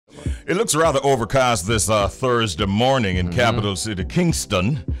It looks rather overcast this Thursday morning in capital city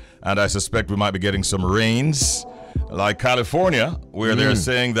Kingston, and I suspect we might be getting some rains. Like California, where they're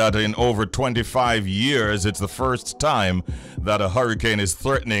saying that in over 25 years, it's the first time that a hurricane is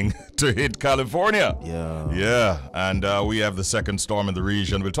threatening to hit California. Yeah, and we have the second storm in the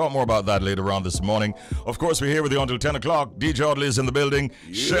region. We'll talk more about that later on this morning. Of course, we're here with you until 10 o'clock. DJ Audley's in the building.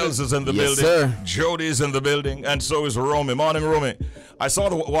 Shells is in the building. Sir. Jody's in the building. And so is Romy. Morning, Romy. I saw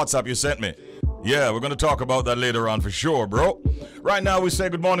the WhatsApp you sent me. Yeah, we're going to talk about that later on for sure, bro. Right now, we say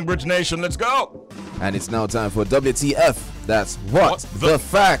good morning, Bridge Nation. Let's go. And it's now time for WTF. That's what the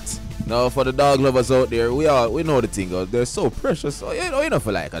fact. Now, for the dog lovers out there, we know the thing. They're so precious. So, you know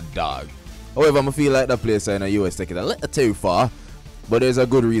feel like a dog. However, I feel like that place in the US taking a little too far. But there's a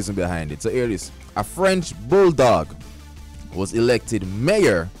good reason behind it. So here it is. A French bulldog was elected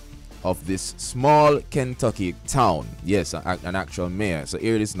mayor of this small Kentucky town. Yes, an actual mayor. So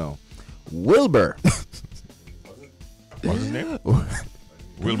here it is now. Wilbur. What's his name?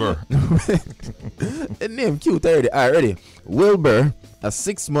 Wilbur. The name cute already. Wilbur, a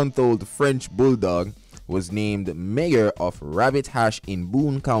 6-month-old French bulldog, was named mayor of Rabbit Hash in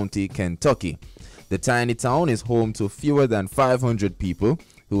Boone County, Kentucky. The tiny town is home to fewer than 500 people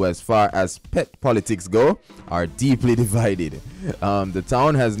who, as far as pet politics go, are deeply divided. The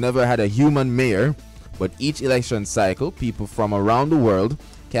town has never had a human mayor, but each election cycle, people from around the world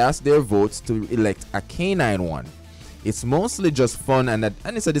cast their votes to elect a canine one. It's mostly just fun and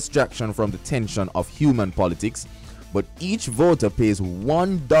it's a distraction from the tension of human politics, but each voter pays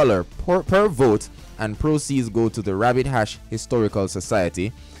 $1 per vote and proceeds go to the Rabbit Hash Historical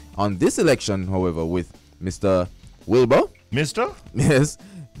Society. On this election, however, with Mr. Wilbur, yes,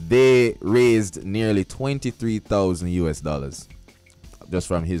 they raised nearly $23,000 just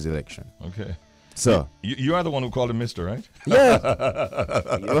from his election. Okay. So you are the one who called him Mr., right? Yeah.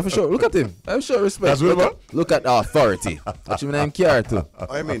 For sure. Look at him. I'm sure respect. That's Wilbur? Look at the authority. That's your name, care too.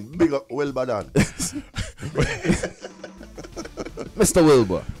 I mean, big up Wilbur Dan. Mr.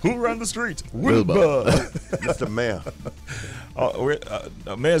 Wilbur. Who ran the street? Wilbur. Mr. Mayor.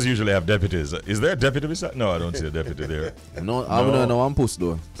 Mayors usually have deputies. Is there a deputy beside? No, I don't see a deputy there. No, I don't know one post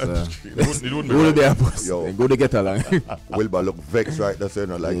though. So. it wouldn't be Wouldn't be right. a post. Yo. Go to get along. Wilbur look vexed right there, saying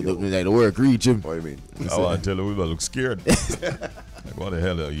like, Look like the work reach him. what I mean? I want to tell you, Wilbur looks scared. Like, what the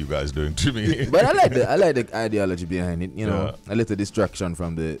hell are you guys doing to me? But I like the ideology behind it. You know, a little distraction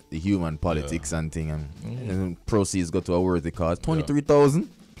from the human politics and thing, and proceeds go to a worthy cause. $23,000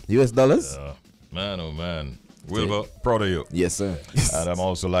 US. Man, oh man. Wilbur, proud of you. Yes, sir. And I'm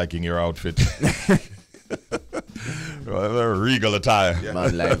also liking your outfit. Very regal attire.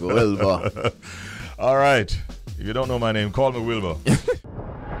 Man like Wilbur. All right. If you don't know my name, call me Wilbur.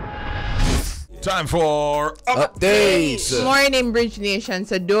 Time for Updates. Morning, Bridge Nation.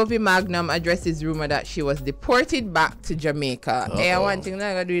 So Dovey Magnum addresses rumor that she was deported back to Jamaica. Hey, one thing I'm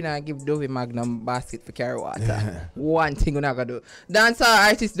gonna do now, give Dovey Magnum basket for carry water. One thing I'm gonna do. Dancehall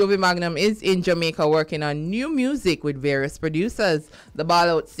artist Dovey Magnum is in Jamaica working on new music with various producers. The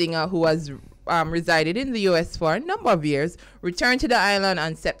ball-out singer, who has resided in the US for a number of years, returned to the island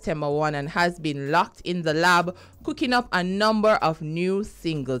on September 1 and has been locked in the lab cooking up a number of new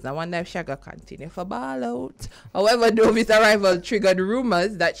singles. I wonder if she will continue for ball out. However, Dovey's arrival triggered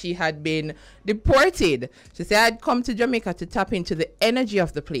rumors that she had been deported. She said, "I'd come to Jamaica to tap into the energy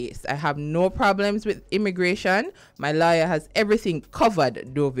of the place. I have no problems with immigration. My lawyer has everything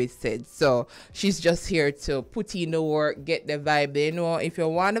covered," Dovey said. So she's just here to put in the work, get the vibe. You know, if you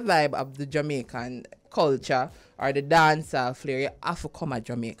want the vibe of the Jamaican culture or the dancer flair, you have to come at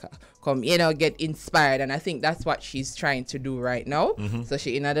Jamaica. Come, get inspired. And I think that's what she's trying to do right now. So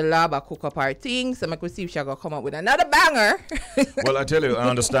she in the lab, I cook up her things. So I could see if she's going to come up with another banger. Well, I tell you, I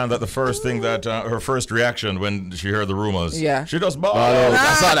understand that the first thing that her first reaction when she heard the rumors, she does ball.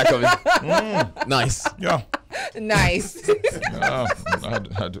 I saw that coming. Nice. Yeah. Nice.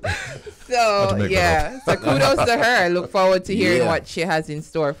 So, yeah. So kudos to her. I look forward to hearing what she has in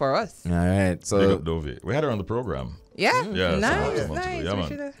store for us. All right. So big up Dovey. We had her on the program. Yeah. Yeah. Nice. Yeah,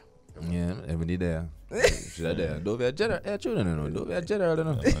 man. Yeah, every day there. Should I there? Don't be a general. Don't be a general. I don't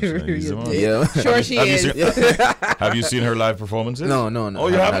know. Yeah. Sure she is. Have you seen her live performances? No. Oh,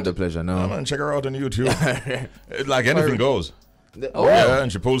 you haven't? Had the pleasure. No. Man, check her out on YouTube. Like anything goes. Oh. Yeah,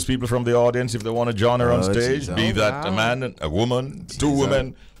 and she pulls people from the audience if they want to join her on stage. Be that a man, a woman, two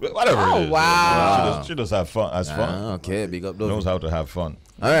women, whatever it is. Wow. She does have fun. Has fun. Okay, big up. Dovey. Knows how to have fun.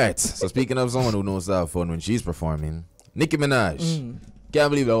 All right. So speaking of someone who knows how to have fun when she's performing, Nicki Minaj. Can't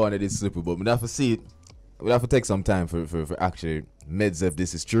believe I wanted this slipper, but we have to see it. We have to take some time for actually meds if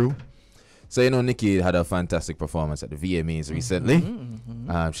this is true. So, Nikki had a fantastic performance at the VMAs recently.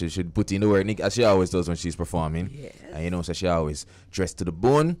 She should put in the work, as she always does when she's performing. Yes. And, so she always dressed to the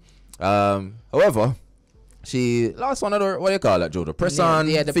bone. However, she lost one of the, what do you call that, Joe? The press-on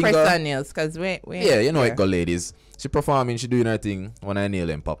Yeah, the finger. press-on nails, because we Yeah, it go, ladies. She performing, she doing her thing, when her nail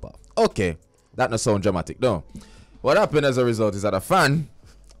and pop off. Okay, that no sound dramatic, no. What happened as a result is that a fan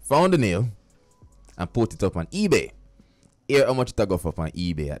found the nail and put it up on eBay. Here, how much it go up on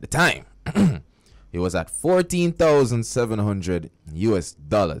eBay at the time? It was at $14,700 US.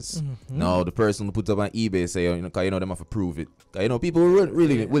 Now the person who put it up on eBay say, cause them have to prove it. Cause people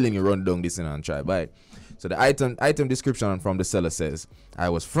really willingly run down this and try buy it. So the item description from the seller says, I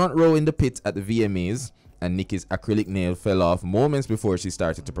was front row in the pit at the VMAs and Nikki's acrylic nail fell off moments before she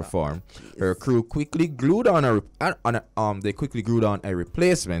started to perform. Her crew quickly glued on a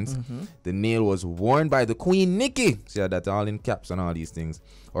replacement. The nail was worn by the Queen Nikki. See that all in caps and all these things.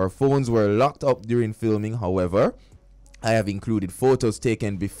 Our phones were locked up during filming. However, I have included photos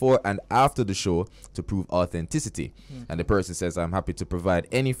taken before and after the show to prove authenticity. And the person says, I'm happy to provide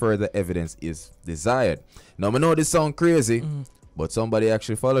any further evidence is desired. Now, I know this sound crazy, but somebody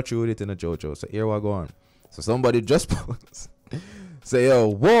actually followed through with it in a JoJo. So here we go on. So somebody just say, yo,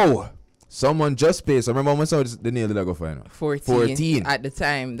 whoa, someone just paid. So remember when the nail did I go for? 14. At the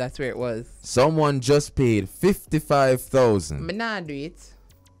time, that's where it was. Someone just paid $55,000. But nah, do it.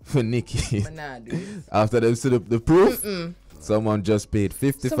 For Nikki. But nah, do it. After they see the proof, someone just paid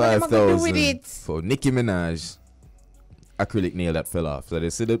 $55,000 for Nicki Minaj acrylic nail that fell off. So they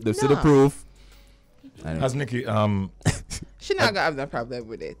see the proof. Has Nikki she not gonna have no problem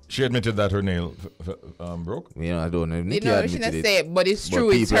with it. She admitted that her nail broke. I don't know. Nikki she not say it, but it's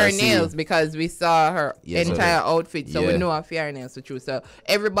true. It's her nails because we saw her entire outfit, so we know her nails are true. So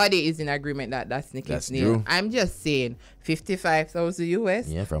everybody is in agreement that that's Nikki's nail. True. I'm just saying, $55,000 US.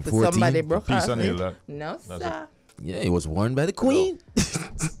 Yeah, from for 14. somebody broke Piece her of nail that. No, sir. Yeah, it was worn by the Queen.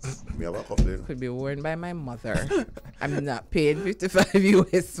 Me have a complaint. Could be worn by my mother. I'm not paying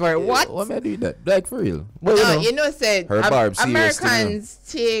 $55 US for what? Why am I doing that? Like for real? Well, said her barbs Americans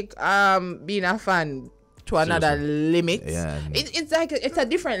take being a fan to another limit. Yeah, it's like it's a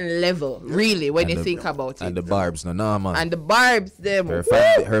different level, really, when you think about it. And the barbs, no normal. And the barbs, them.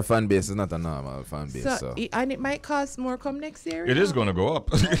 Her fan base is not a normal fan base. So. And it might cost more come next year. It is going to go up.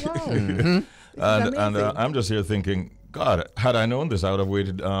 Wow. And I'm just here thinking, God, had I known this, I would have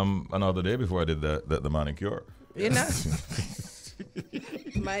waited another day before I did the manicure.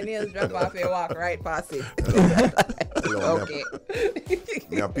 My nails drop off and walk right past it. Okay.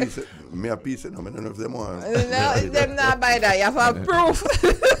 Me a piece it. I don't know if them want. No, them not by that. You have to have proof.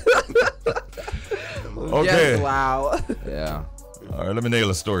 Okay. Just wow. Yeah. All right, let me nail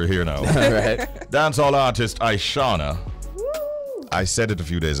a story here now. All right. Dancehall artist Ishana. I said it a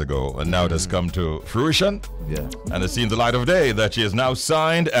few days ago, and now it has come to fruition. Yeah. And it's seen the light of day that she has now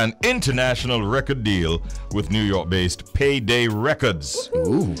signed an international record deal with New York-based Payday Records.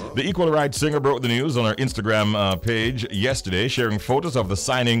 Ooh. The equal rights singer broke the news on her Instagram page yesterday, sharing photos of the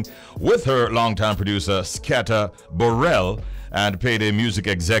signing with her longtime producer Scatter Burrell and Payday music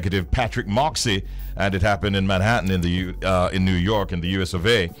executive Patrick Moxey, and it happened in Manhattan in New York in the US of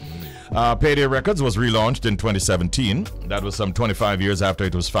A. Payday Records was relaunched in 2017. That was some 25 years after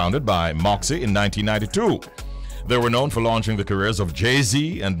it was founded by Moxie in 1992. They were known for launching the careers of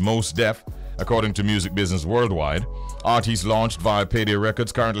Jay-Z and Mos Def, according to Music Business Worldwide. Artists launched via Payday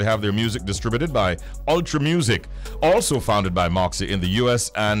Records currently have their music distributed by Ultra Music, also founded by Moxie in the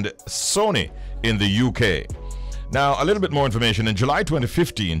US, and Sony in the UK. Now, a little bit more information. In July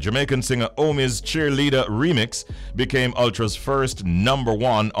 2015, Jamaican singer Omi's Cheerleader remix became Ultra's first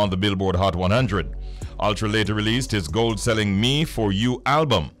 #1 on the Billboard Hot 100. Ultra later released his gold-selling Me For You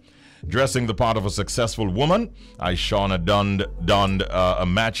album. Dressing the part of a successful woman, Ishana donned a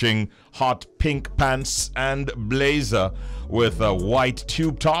matching hot pink pants and blazer with a white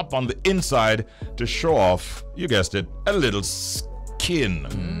tube top on the inside to show off, you guessed it, a little skin.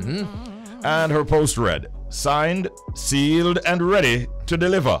 And her post read, signed, sealed, and ready to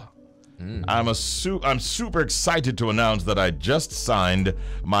deliver. I'm super excited to announce that I just signed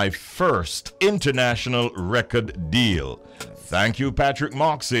my first international record deal. Thank you, Patrick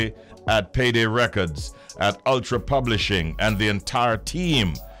Moxey at Payday Records, at Ultra Publishing, and the entire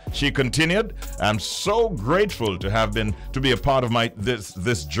team. She continued, I'm so grateful to be a part of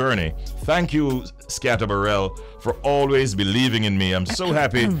this journey. Thank you, Scatter Burrell, for always believing in me. I'm so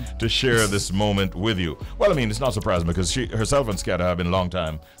happy to share this moment with you. Well, I mean, it's not surprising because she herself and Scatter have been long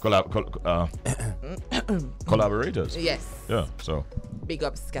time collaborators. Yes. Yeah, so Big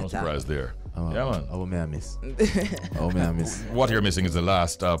up no Scatter. surprise there. Yeah, man. Oh, may I miss? Oh, may I miss? What you're missing is the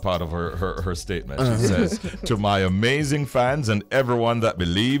last part of her statement. She says, "To my amazing fans and everyone that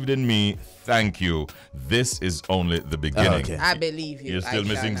believed in me, thank you. This is only the beginning." Okay. I believe you. You're still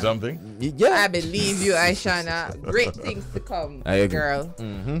missing Aishana. something? Yeah. I believe you, Aishana. Great things to come, I agree. girl.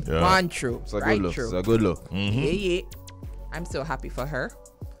 Yeah. Gone through. It's a Right good look. through. It's a good look. Yeah. I'm so happy for her.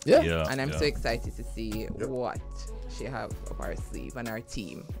 Yeah. Yeah, And I'm yeah. so excited to see what she have up her sleeve and her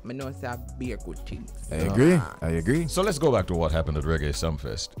team. I know it's a be a good thing. I agree. I agree. So let's go back to what happened at Reggae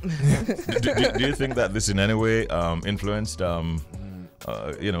Sumfest. do you think that this in any way influenced, No.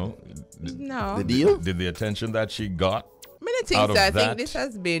 The deal? did the attention that she got? Many out things of I that- think this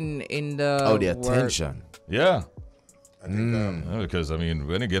has been in the Oh, the work. attention. Yeah. I think Because I mean,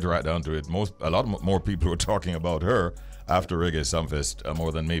 when you get right down to it, a lot more people were talking about her after Reggae Sumfest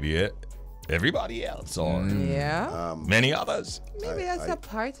more than maybe everybody else or Yeah. many others. Maybe that's a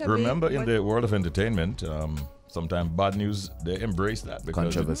part of Remember, it. in but the world of entertainment, sometimes bad news they embrace that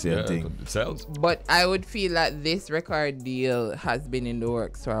because Controversy and thing. it sells. But I would feel that this record deal has been in the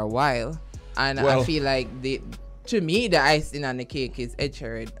works for a while. And I Well- feel like to me, the icing on the cake is Ed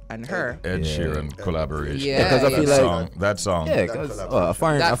Sheeran and her. Ed Yeah. Sheeran collaboration. Yeah, because I feel that song. Yeah, because That a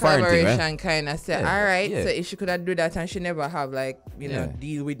foreign That thing, right? collaboration kind of said, Yeah, all right, yeah. so if she could have do that and she never have like, Yeah.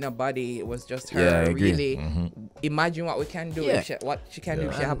 deal with nobody, it was just her. Yeah, I agree. Really, imagine what we can do, Yeah. what she can do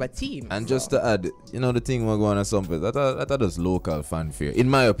if she have a team. And So, just to add, the thing we're going on something, that is local fanfare, in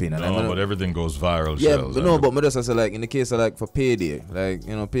my opinion. No, but everything goes viral. yeah, Shells, but no, and- but me just say like in the case of like for Payday,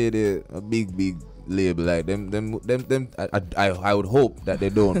 like Payday, a big label like them. I would hope that they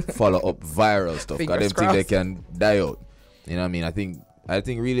don't follow up viral stuff because Fingers them think they crossed. can die out. You know what I mean? I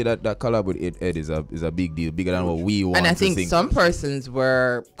think really that collab with Ed is a big deal, bigger than what we want. and I to think think. some persons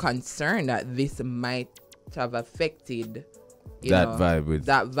were concerned that this might have affected That vibe with-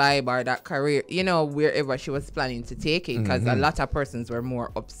 that vibe or that career, wherever she was planning to take it, because a lot of persons were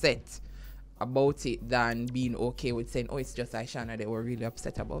more upset about it than being okay with saying, oh, it's just Aishana. They were really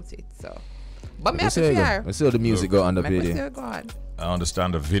upset about it. So, but me Let's happy see for how her. let's see how the music go on the Make me Payday. still go on. I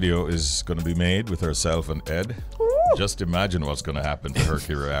understand a video is going to be made with herself and Ed. Just imagine what's going to happen to her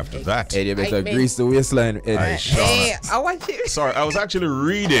career after that. Ed, you better I mean- grease the waistline, Ed. Hey, I want you. Sorry, I was actually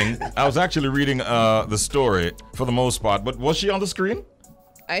reading the story for the most part, but was she on the screen?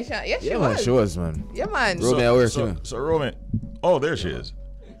 Aisha, yes, she Yeah, man, was. show us, man. Yeah, man. Romy, I work, you know. So Romy, oh, there she is.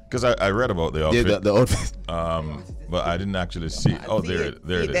 Because I read about the Yeah, outfit, the outfit. but I didn't actually see. Oh, See there it,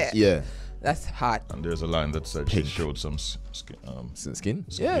 it see is. Yeah. That's hot. And there's a line that said she showed some skin. Skin?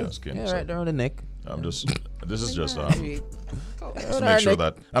 yeah, skin, Yeah, so- right there on the neck. This is just Sweet. to make sure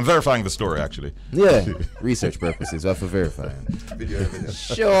that I'm verifying the story actually. Yeah. Research purposes. We have to verify. video evidence.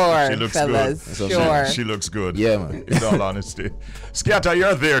 Sure, She looks fellas. good. Sure. She looks good. Yeah, man. In all honesty, Scatter,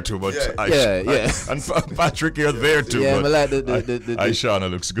 you're there too, but Yeah. Yeah. and Patrick, you're there too, Yeah, but but like the Aishana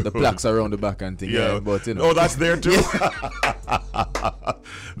looks good. the plaques around the back and thing. Yeah, but Oh, that's there too.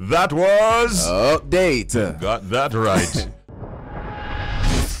 That was update. got that right.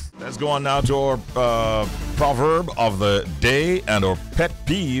 Let's go on now to our proverb of the day and our pet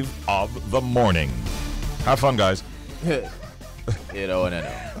peeve of the morning. Have fun, guys. You don't wanna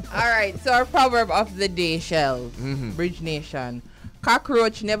know. All right, so our proverb of the day, Shells. Bridge Nation.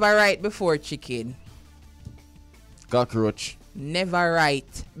 Cockroach never right before chicken. Cockroach. Never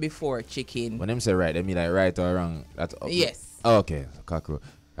right before chicken. When them say right, they mean like right or wrong. That's up. Yes. Oh, okay. Cockroach.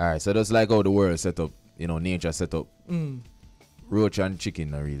 All right. So that's like how the world set up. Nature set up. Roach and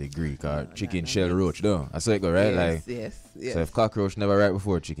chicken are really Greek. Or chicken shell roach. No, I say it go right. Like Yes. so if cockroach never right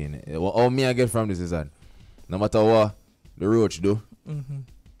before chicken, all me I get from this is that no matter what the roach do,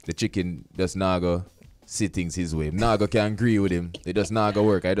 the chicken just not go see things his way. Not go can agree with him. It just not go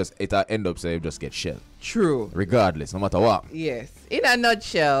work. It end up say just get shell. True. Regardless, no matter what. Yes. In a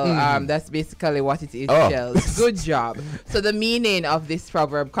nutshell, that's basically what it is, Oh. Shells. Good job. So the meaning of this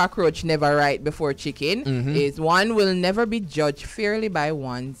proverb, cockroach never right before chicken, is one will never be judged fairly by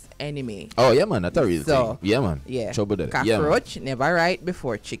one's enemy. Oh yeah, man, that's a real So, thing. Yeah, man. Yeah. Trouble there. Yeah, man. Cockroach never right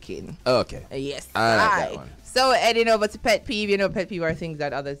before chicken. Okay. Yes. I like that aye. one. So heading over to pet peeve, pet peeve are things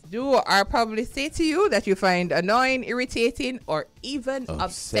that others do or probably say to you that you find annoying, irritating, or even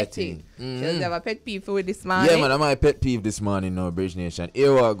upsetting. Shall we have a pet peeve for this morning? Yeah, man, my pet peeve this morning, no Bridge Nation.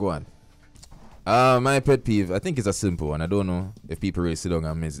 Here what go on. My pet peeve, I think it's a simple one. I don't know if people really sit down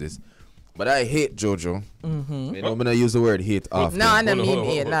and miss this. But I hate JoJo. I'm gonna use the word hate often. No, I don't Hold on, mean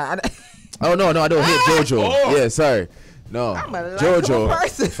hold it. on. Nah, Oh no, I don't hate JoJo. Oh. Yeah, sorry. No. I'm a JoJo. likable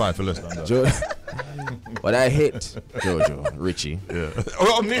person. Fine, for listening. Jo- What I hate, Jojo, Richie. Yeah.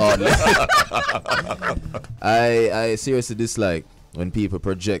 Oh, me I seriously dislike when people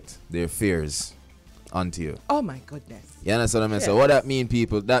project their fears onto you. Oh my goodness. You understand what I mean? Yes. So what that mean,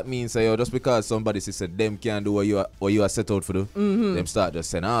 people? That means say, just because somebody said them can't do what you are set out for do, them start just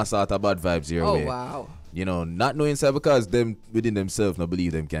saying, sort of bad vibes your Oh way. wow. You know, not knowing say because them within themselves not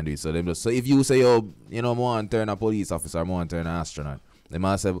believe them can do it. So them just, so if you say, oh, you know, I want to turn a police officer, I want to turn an astronaut, they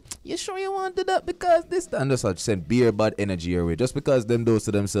might say, you sure you want to do that because this and just send beer bad energy your way just because them those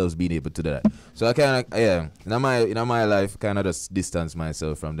to themselves being able to do that. So I kind of in my life kind of just distance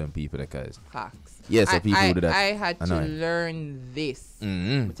myself from them people because Facts. yes, so people who do that. I had Annoying. to learn this.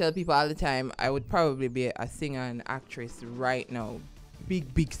 I tell people all the time I would probably be a singer and actress right now.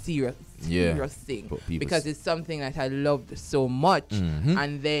 Big serious thing because it's something that I loved so much,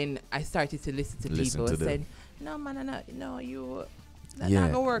 and then I started to listen to people saying, no man, no you that's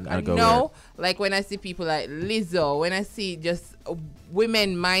not gonna work. I know, like when I see people like Lizzo, when I see just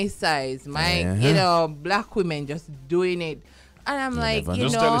women my size, you know, black women just doing it, and I'm like, you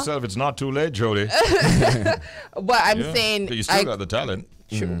just know, tell yourself it's not too late, Jody. but I'm saying you still got the talent.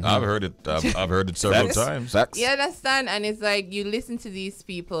 I've heard it. I've heard it several times. Facts. You understand? And it's like you listen to these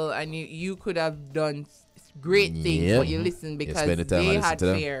people and you could have done great things, but you listen because they had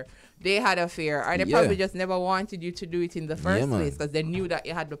fear. They had a fear, or they probably just never wanted you to do it in the first place because they knew that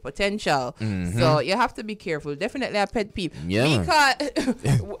you had the potential. So you have to be careful. Definitely a pet peeve. Because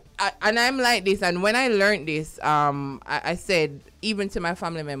and I'm like this, and when I learned this, I said even to my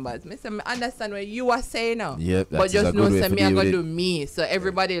family members, I understand what you are saying now. But just know say me I gonna do me. So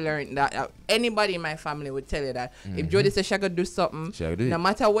everybody learned that. Anybody in my family would tell you that. If Jody says she gonna do something, no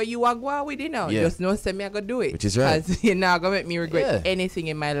matter where you are going with it now, just know say me I gonna do it. Which is right. Because you're not gonna make me regret anything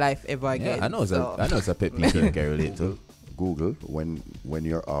in my life ever again. I know it's a pet peeve you can relate to. Google when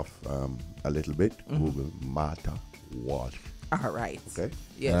you're off a little bit. Google Martha Wash. All right. Okay.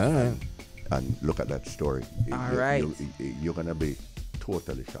 Yes. All right. And look at that story. All right. You're gonna be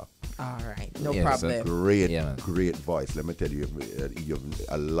totally shocked. All right. No Yes, problem. Great voice. Let me tell you,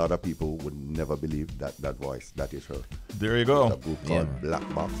 a lot of people would never believe that voice. That is her. There you go. A group called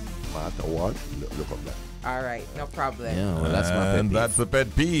Black Box. Martha Wash. Look up that. All right. No problem. Yeah, well, that's my pet And peeve. that's the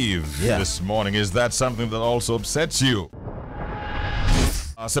pet peeve this morning. Is that something that also upsets you?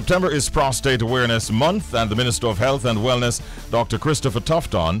 September is Prostate Awareness Month, and the Minister of Health and Wellness, Dr. Christopher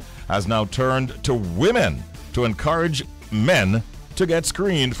Tufton, has now turned to women to encourage men to get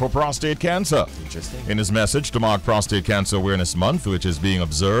screened for prostate cancer. Interesting. In his message to mark Prostate Cancer Awareness Month, which is being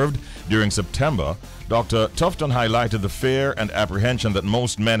observed during September, Dr. Tufton highlighted the fear and apprehension that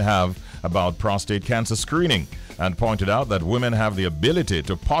most men have about prostate cancer screening and pointed out that women have the ability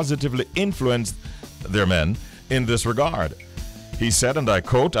to positively influence their men in this regard. He said, and I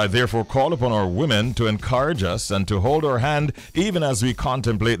quote, "I therefore call upon our women to encourage us and to hold our hand even as we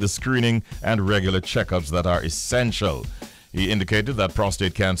contemplate the screening and regular checkups that are essential." He indicated that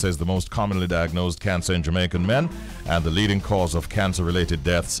prostate cancer is the most commonly diagnosed cancer in Jamaican men and the leading cause of cancer-related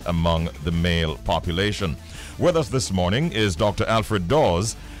deaths among the male population. With us this morning is Dr. Alfred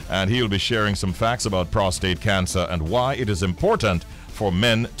Dawes, and he'll be sharing some facts about prostate cancer and why it is important for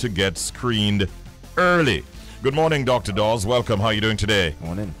men to get screened early. Good morning, Dr. Dawes. Welcome. How are you doing today?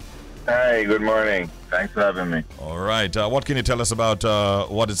 Morning. Hi, good morning. Thanks for having me. All right. What can you tell us about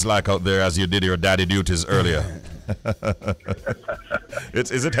what it's like out there as you did your daddy duties earlier?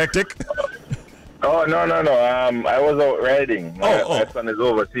 Is it hectic? Oh, no. I was out riding. My son is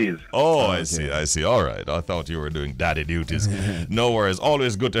overseas. Oh, I see. All right. I thought you were doing daddy duties. No worries.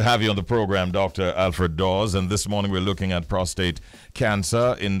 Always good to have you on the program, Dr. Alfred Dawes. And this morning we're looking at prostate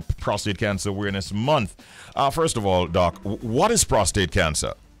cancer in Prostate Cancer Awareness Month. First of all, Doc, what is prostate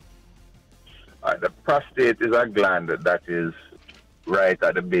cancer? The prostate is a gland that is right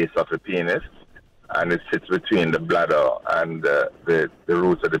at the base of the penis, and it sits between the bladder and the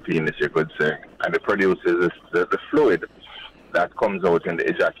roots of the penis, you could say, and it produces the fluid that comes out in the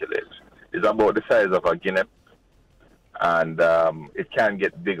ejaculate. It's about the size of a guinea, and it can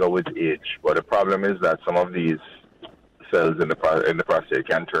get bigger with age. But the problem is that some of these cells in the prostate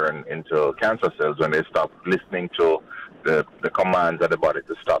can turn into cancer cells when they stop listening to the commands of the body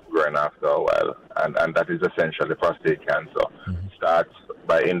to stop growing after a while. And that is essentially prostate cancer. Starts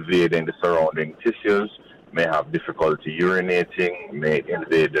by invading the surrounding tissues, may have difficulty urinating, may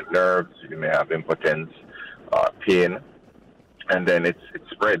invade the nerves, you may have impotence, pain, and then it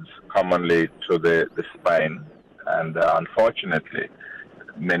spreads commonly to the spine. And unfortunately,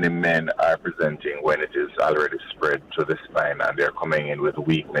 many men are presenting when it is already spread to the spine, and they're coming in with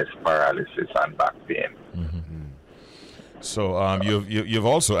weakness, paralysis, and back pain. So you've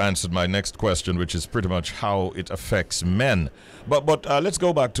also answered my next question, which is pretty much how it affects men. But let's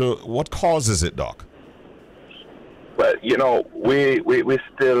go back to what causes it, Doc. Well, we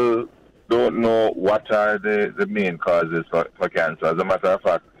still don't know what are the main causes for cancer. As a matter of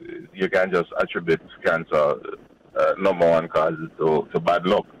fact, you can just attribute cancer number one causes to bad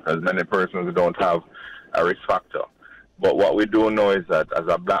luck, because many persons don't have a risk factor. But what we do know is that as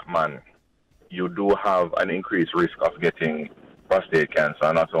a black man, you do have an increased risk of getting prostate cancer.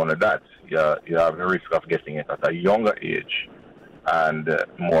 And not only that, you have the risk of getting it at a younger age and a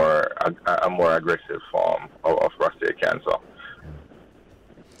more aggressive form of prostate cancer.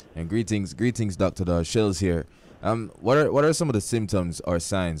 And greetings, Dr. Dawes. Shells here. What are some of the symptoms or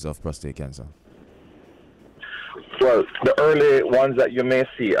signs of prostate cancer? Well, the early ones that you may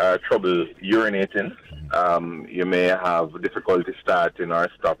see are trouble urinating. You may have difficulty starting or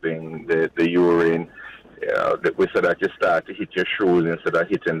stopping the urine. We said that you start to hit your shoes instead of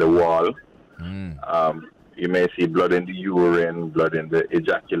hitting the wall. You may see blood in the urine, blood in the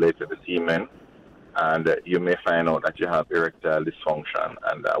ejaculated semen. And you may find out that you have erectile dysfunction.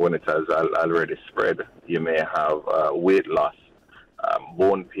 And when it has already spread, you may have weight loss,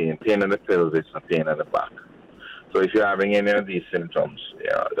 bone pain, pain in the pelvis, and pain in the back. So if you're having any of these symptoms,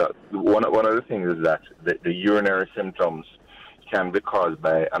 one of the things is that the urinary symptoms can be caused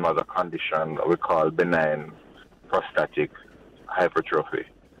by another condition we call benign prostatic hypertrophy.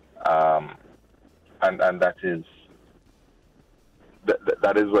 And that is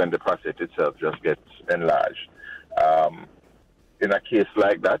when the prostate itself just gets enlarged. In a case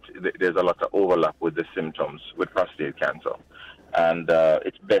like that, there's a lot of overlap with the symptoms with prostate cancer. And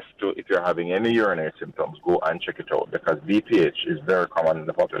it's best to, if you're having any urinary symptoms, go and check it out, because BPH is very common in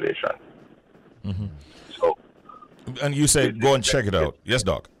the population. Mm-hmm. So, and you say go and check it out. Yes,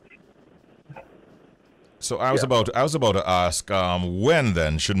 Doc. So I was about to ask, when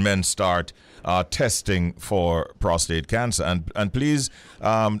then should men start testing for prostate cancer? And please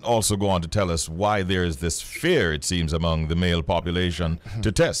also go on to tell us why there is this fear, it seems, among the male population to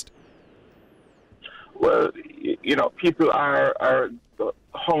test. Well, people are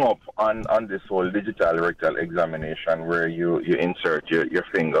hung up on this whole digital rectal examination where you insert your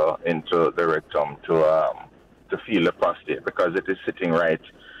finger into the rectum to feel the prostate, because it is sitting right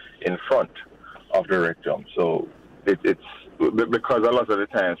in front of the rectum. So it's because a lot of the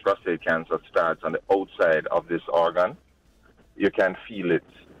times prostate cancer starts on the outside of this organ. You can feel it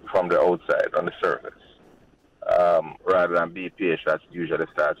from the outside on the surface, rather than BPH that usually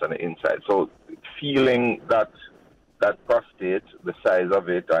starts on the inside. So feeling that prostate, the size of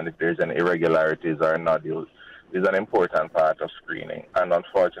it, and if there's any irregularities or nodules, is an important part of screening. And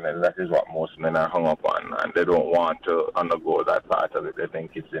unfortunately, that is what most men are hung up on, and they don't want to undergo that part of it. They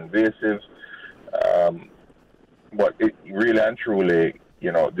think it's invasive. But it really and truly,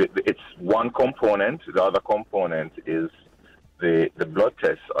 it's one component. The other component is the blood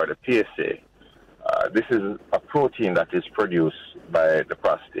test, or the PSA. This is a protein that is produced by the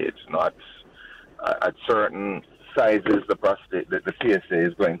prostate. Not at certain sizes, the PSA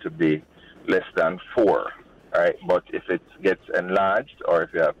is going to be less than 4, right? But if it gets enlarged, or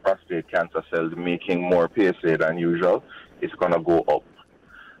if you have prostate cancer cells making more PSA than usual, it's going to go up.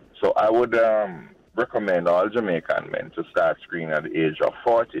 So I would recommend all Jamaican men to start screening at the age of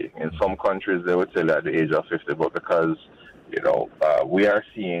 40. In some countries, they would tell you at the age of 50, but because, we are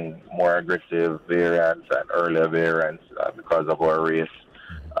seeing more aggressive variants and earlier variants because of our race,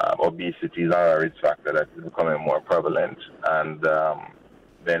 obesity is another risk factor that is becoming more prevalent. And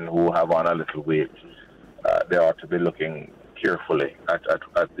men who have on a little weight, they ought to be looking carefully at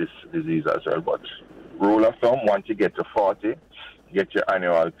this disease as well. But rule of thumb, once you get to 40, get your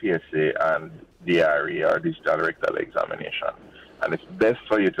annual PSA and DRE, or digital rectal examination. And it's best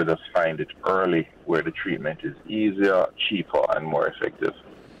for you to just find it early, where the treatment is easier, cheaper, and more effective.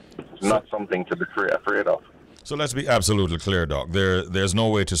 It's not something to be afraid of. So let's be absolutely clear, Doc. There's no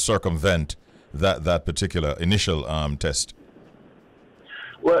way to circumvent that particular initial test.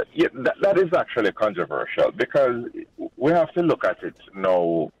 Well, yeah, that is actually controversial, because we have to look at it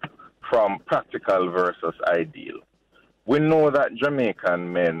now from practical versus ideal. We know that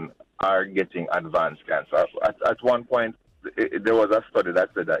Jamaican men are getting advanced cancer. At one point, there was a study that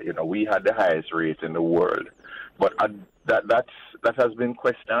said that we had the highest rate in the world, but that has been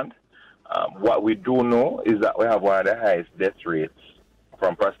questioned. What we do know is that we have one of the highest death rates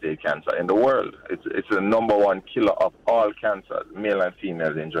from prostate cancer in the world. It's the number one killer of all cancers, male and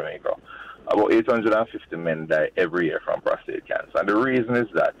females in Jamaica. About 850 men die every year from prostate cancer. And the reason is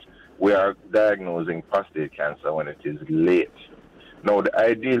that we are diagnosing prostate cancer when it is late. Now, the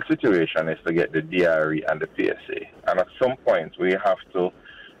ideal situation is to get the DRE and the PSA. And at some point, we have to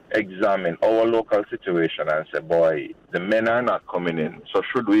examine our local situation and say, boy, the men are not coming in. So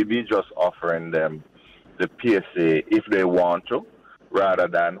should we be just offering them the PSA if they want to, rather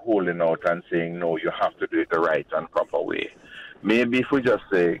than holding out and saying, no, you have to do it the right and proper way? Maybe if we just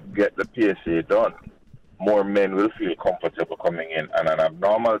say, get the PSA done, more men will feel comfortable coming in, and an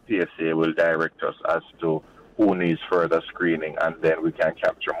abnormal PSA will direct us as to who needs further screening, and then we can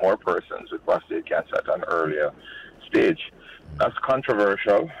capture more persons with prostate cancer at an earlier stage. That's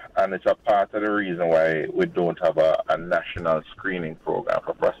controversial, and it's a part of the reason why we don't have a national screening program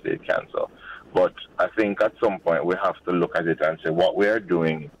for prostate cancer. But I think at some point we have to look at it and say what we are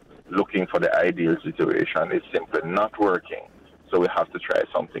doing, looking for the ideal situation, is simply not working. So we have to try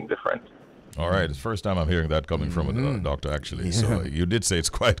something different. All right, it's the first time I'm hearing that coming from a doctor, actually. Yeah. So you did say it's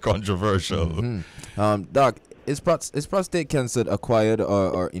quite controversial. Doc, is prostate cancer acquired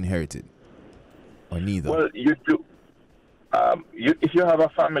or inherited? Or neither? Well, you do. If you have a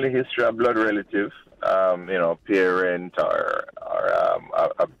family history, a blood relative, parent or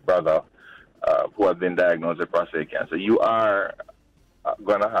a brother who have been diagnosed with prostate cancer, you are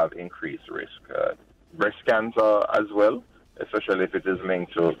going to have increased risk. Breast cancer as well, especially if it is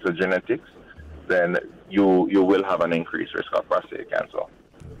linked to genetics, then you will have an increased risk of prostate cancer.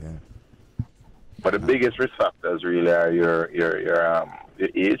 Okay. But the biggest risk factors really are your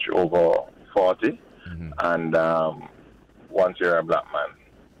age over 40, and once you're a black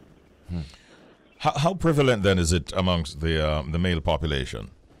man. How prevalent then is it amongst the male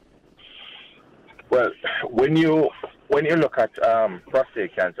population? Well, when you look at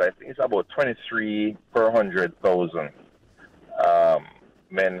prostate cancer, I think it's about 23 per 100,000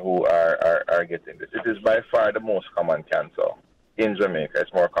 men who are getting this. It is by far the most common cancer in Jamaica.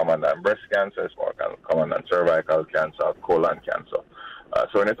 It's more common than breast cancer. It's more common than cervical cancer, colon cancer.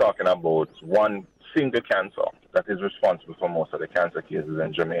 So when you're talking about one single cancer that is responsible for most of the cancer cases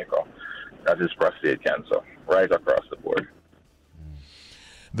in Jamaica, that is prostate cancer, right across the board.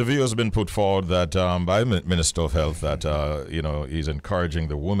 The view has been put forward that by Minister of Health that he's encouraging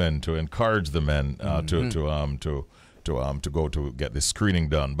the women to encourage the men to go to get this screening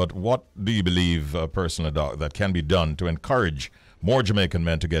done. But what do you believe, personally, Doc, that can be done to encourage more Jamaican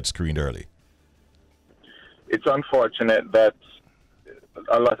men to get screened early? It's unfortunate that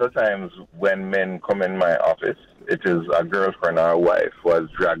a lot of times when men come in my office, it is a girlfriend or a wife who has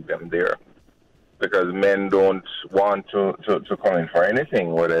dragged them there. Because men don't want to come in for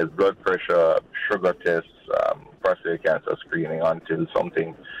anything, whether it's blood pressure, sugar tests, prostate cancer screening, until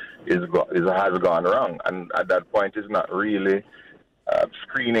something has gone wrong. And at that point, it's not really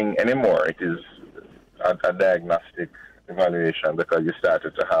screening anymore. It is a diagnostic evaluation because you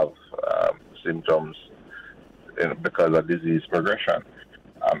started to have symptoms because of disease progression.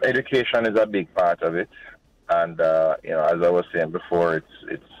 Education is a big part of it. And, as I was saying before,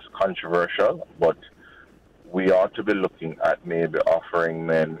 it's controversial, but we ought to be looking at maybe offering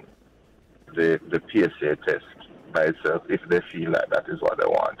men the PSA test by itself if they feel like that is what they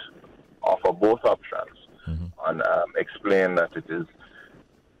want. Offer both options and explain that it is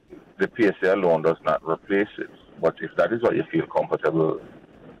the PSA alone does not replace it. But if that is what you feel comfortable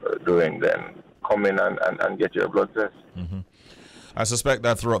doing, then come in and get your blood test. I suspect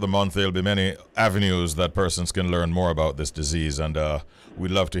that throughout the month there'll be many avenues that persons can learn more about this disease, and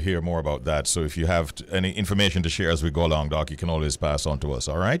we'd love to hear more about that. So if you have any information to share as we go along, Doc, you can always pass on to us,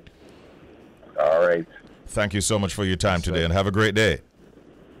 all right? All right. Thank you so much for your time today, and have a great day.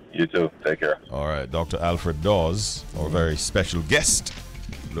 You too. Take care. All right, Dr. Alfred Dawes, our very special guest,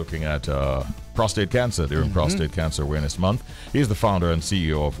 looking at prostate cancer during Prostate Cancer Awareness Month. He's the founder and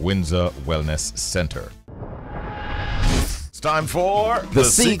CEO of Windsor Wellness Center. Time for the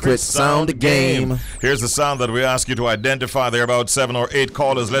secret sound game. Here's the sound that we ask you to identify. There are about 7 or 8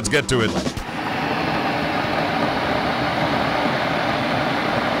 callers. Let's get to it.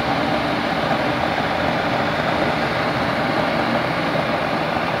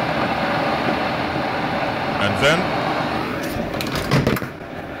 And then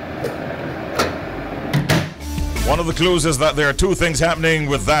one of the clues is that there are 2 things happening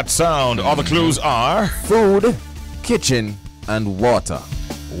with that sound. All the clues are food, kitchen, and water.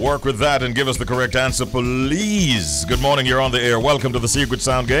 Work with that and give us the correct answer, please. Good morning, you're on the air. Welcome to the Secret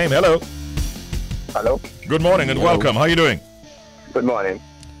Sound Game. Hello. Hello. Good morning and welcome. How are you doing? Good morning.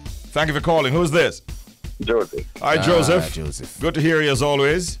 Thank you for calling. Who's this? Joseph. Hi, Joseph. Joseph. Good to hear you as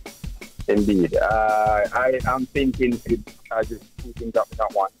always. Indeed. I am thinking, I just thinking that we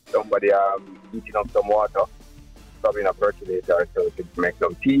don't want somebody heating up some water, probably in a percolator so to make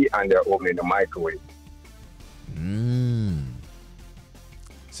some tea, and they're opening the microwave.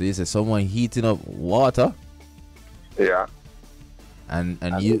 So you say someone heating up water Yeah. and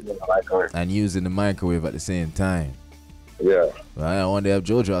using the microwave. using the microwave at the same time. Yeah. Well, I wonder if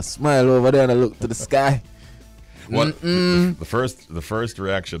Jojo smile over there and I look to the sky. What the first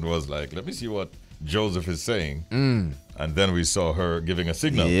reaction was like, let me see what Joseph is saying, and then we saw her giving a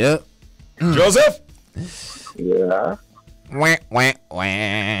signal. Yep. Joseph. Yeah. Wah, wah,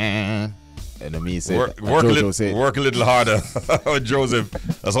 wah. And then me say, Work Jojo a little harder, Joseph.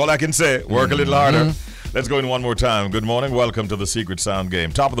 That's all I can say. Work a little harder. Let's go in one more time. Good morning. Welcome to the Secret Sound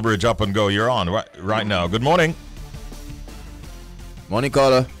Game. Top of the bridge, up and go. You're on right now. Good morning. Morning,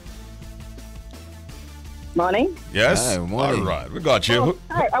 caller. Morning. Yes. Hi, morning. All right, we got you. Oh,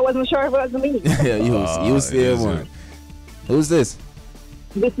 hi. I wasn't sure if it was me. Yeah, you say one. Who's this?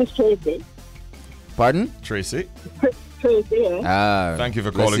 This is Tracy. Pardon? Tracy. Tracy, yeah. Thank you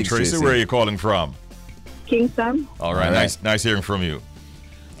for calling, Tracy. Where are you calling from? Kingston. All right. Nice hearing from you.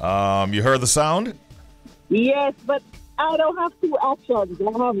 You heard the sound? Yes, but I don't have two options. I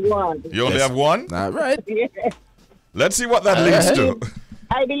have one. You only have one? All right. Yeah. Let's see what that leads to.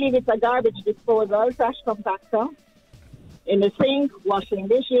 I believe it's a garbage disposal, trash compactor. In the sink, washing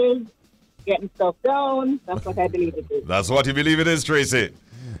dishes, getting stuff down. That's what I believe it is. That's what you believe it is, Tracy.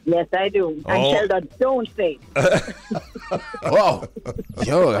 Yes, I do. And Oh. Sheldon, don't say. Wow.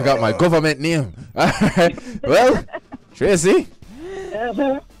 Yo, I got my government name. All right. Well, Tracy.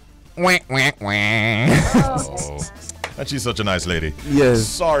 Wah, wah, wah. Oh. And she's such a nice lady. Yes.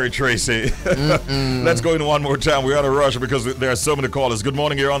 Sorry, Tracy. Let's go in one more time. We're on a rush because there are so many callers. Good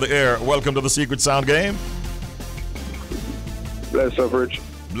morning. You're on the air. Welcome to the Secret Sound Game. Bless up, Rich.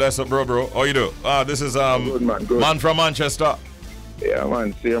 Bless up, bro. How you do? This is Good, man. Good. man from Manchester. Yeah,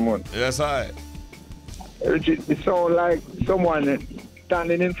 man. Same one. Yes, hi. Rich, it sounds like someone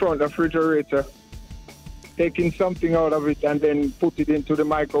standing in front of the refrigerator, taking something out of it and then put it into the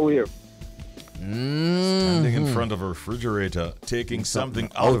microwave. Standing in front of a refrigerator, taking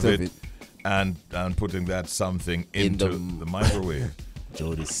something out of it, and putting that something into the microwave.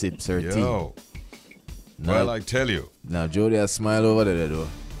 Jody sips her tea. Yo. No. Well, I tell you. Now Jody has smile over there though.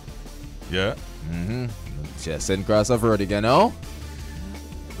 Yeah. She send cross of road again now.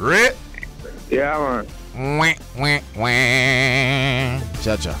 Rit. Yeah, man. Wah, wah, wah.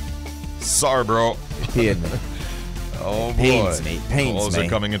 Cha-cha. Sorry, bro. Pain me. Oh, boy. Pains me. Pains Calls me. are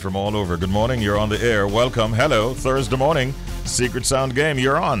coming in from all over. Good morning. You're on the air. Welcome. Hello. Thursday morning. Secret Sound Game.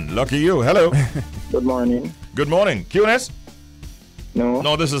 You're on. Lucky you. Hello. Good morning. Good morning. QNS? No.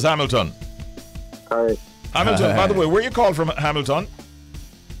 No, this is Hamilton. Correct. Hamilton, by the way, where you called from, Hamilton?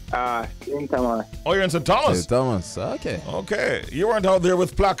 In Tamar. Oh, you're in St. Thomas. Thomas. Okay. Okay. You weren't out there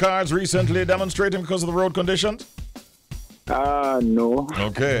with placards recently demonstrating because of the road conditions? No.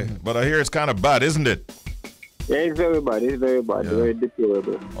 Okay. But I hear it's kind of bad, isn't it? Yeah, it's very bad. It's very bad. Yeah. Very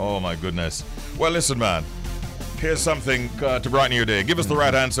deplorable. Oh, my goodness. Well, listen, man. Here's something to brighten your day. Give us the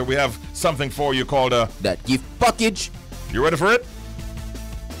right answer. We have something for you called a... That gift package. You ready for it?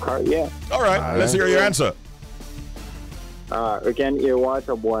 Yeah. All right. Let's hear your answer. We can hear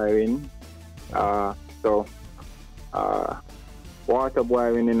water boiling. Water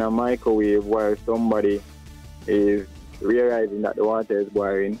boiling in a microwave while somebody is realizing that the water is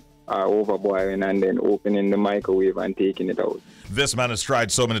boiling, over boiling, and then opening the microwave and taking it out. This man has tried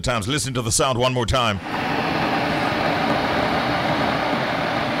so many times. Listen to the sound one more time.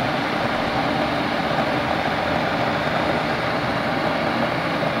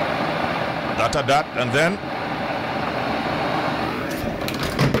 Dot, and then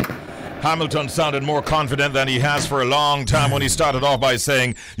Hamilton sounded more confident than he has for a long time when he started off by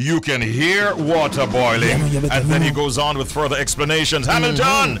saying, you can hear water boiling. And then he goes on with further explanations.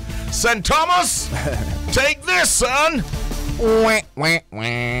 Hamilton, St. Thomas, take this, son. Sorry,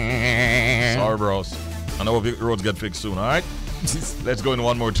 bros. I know the roads get fixed soon, all right? Let's go in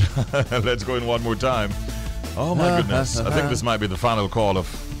one more time. Let's go in one more time. Oh, my goodness. I think this might be the final call of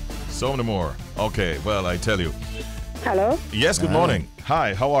so many more. Okay, well, I tell you. Hello. Yes, good morning.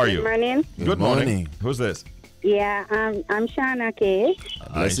 Hi, how are you? Good morning. Good morning. Who's this? Yeah, I'm Shauna K.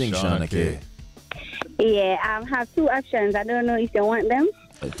 Blessing, Shauna K. Yeah, I have two options. I don't know if you want them.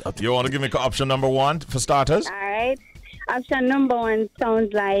 You want to give me option number one for starters? All right. Option number one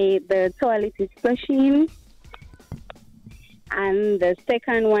sounds like the toilet is flushing. And the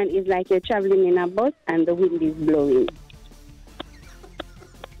second one is like you're traveling in a bus and the wind is blowing.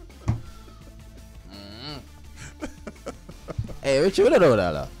 Hey, Richie, what do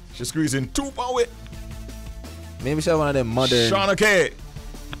that? She's squeezing two power. Maybe she have one of them modern. Shauna K.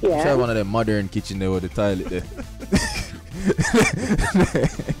 She have Yeah. one of them modern kitchen there with the toilet there.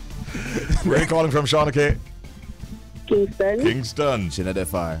 Where are you calling from, Shauna K? Kingston. Kingston. She not that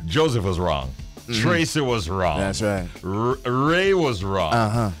far. Joseph was wrong. Tracy was wrong. That's right. Ray was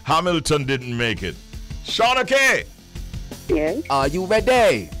wrong. Hamilton didn't make it. Shauna K. Yes. Are you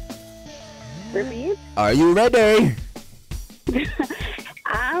ready? Repeat. Are you ready?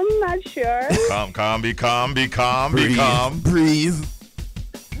 I'm not sure. Calm, be calm. Breathe.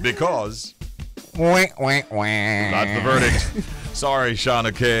 Because Wink, wink, wink. that's the verdict. Sorry,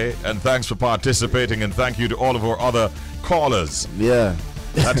 Shauna K. And thanks for participating. And thank you to all of our other callers. Yeah.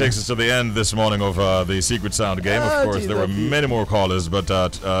 That takes us to the end this morning of the Secret Sound game. Of course, there were many more callers, but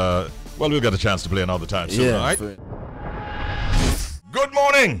well, we'll get a chance to play another time soon, all right? Good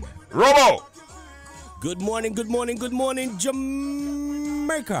morning, Robo. Good morning,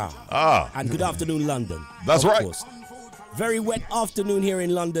 Jamaica. And good afternoon, London. That's right. Course. Very wet afternoon here in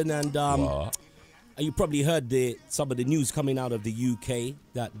London, and you probably heard some of the news coming out of the UK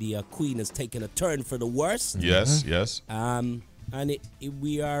that the Queen has taken a turn for the worse. Yes, yes. And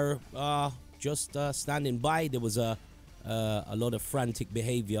we are just standing by. There was a lot of frantic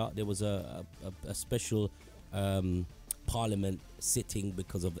behavior. There was a special parliament sitting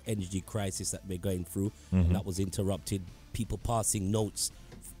because of the energy crisis that we're going through. And that was interrupted. People passing notes.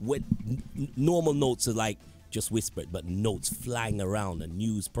 Normal notes are like just whispered, but notes flying around, and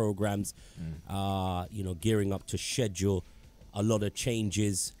news programs, gearing up to schedule a lot of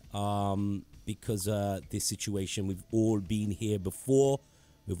changes. Because this situation, we've all been here before.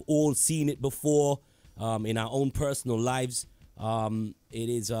 We've all seen it before in our own personal lives. It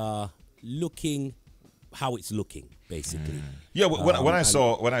is looking how it's looking, basically. Yeah, when I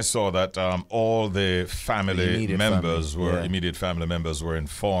saw that all the family members immediate family members were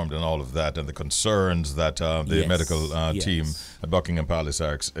informed and all of that, and the concerns that the medical team at Buckingham Palace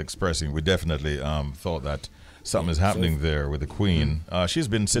are expressing, we definitely thought that something is happening there with the Queen. She's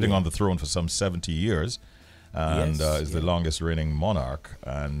been sitting on the throne for some 70 years and is the longest reigning monarch.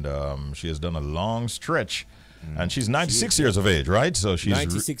 And she has done a long stretch. And she's 96 years of age, right? So she's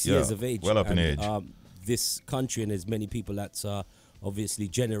 96 years of age. Well up in age. This country, and there's many people that's obviously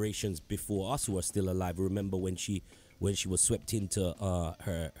generations before us who are still alive, remember when she was swept into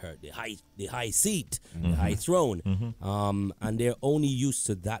the high seat, the high throne, and they're only used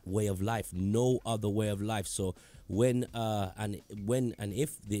to that way of life, no other way of life. So when and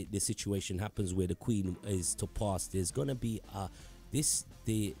if the situation happens where the Queen is to pass, there's gonna be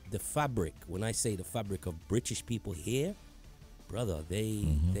the fabric. When I say the fabric of British people here, brother,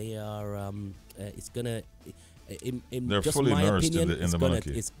 they are it's gonna. In they're just fully my immersed opinion, in the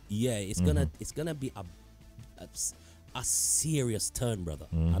monarchy. It's gonna be a serious turn, brother.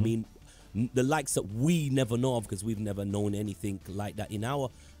 I mean, the likes that we never know of, because we've never known anything like that in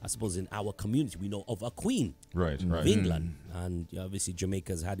our community. We know of a Queen, right, of England, and obviously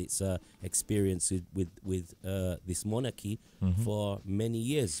Jamaica's had its experience with this monarchy for many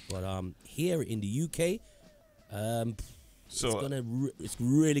years. But here in the UK, it's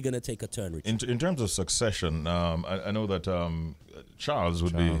really gonna take a turn, Richie. In terms of succession, I know that Charles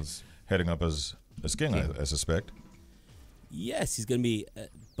would be heading up as king, I suspect. Yes, he's going to be,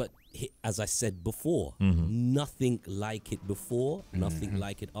 but as I said before, nothing like it before, nothing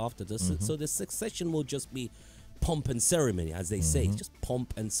like it after. So the succession will just be pomp and ceremony, as they say, just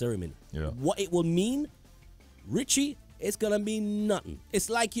pomp and ceremony. Yeah. What it will mean, Richie, it's going to mean nothing. It's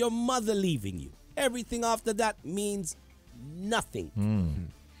like your mother leaving you. Everything after that means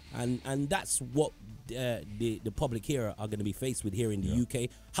nothing. And that's what the public here are going to be faced with here in the UK.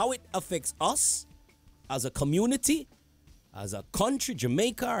 How it affects us as a community, as a country,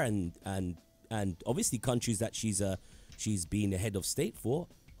 Jamaica, and obviously countries that she's been the head of state for,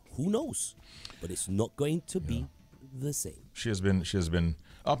 who knows? But it's not going to be the same. She has been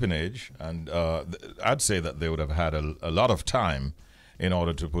up in age, and I'd say that they would have had a lot of time in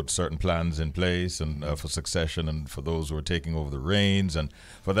order to put certain plans in place and for succession, and for those who are taking over the reins, and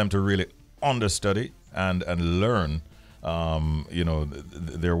for them to really understudy and learn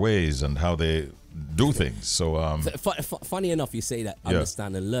their ways and how they do things. So funny enough, you say that,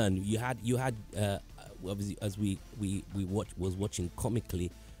 understand and learn. You had obviously, as we was watching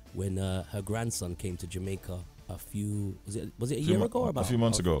comically when her grandson came to Jamaica was it a year ago or about a few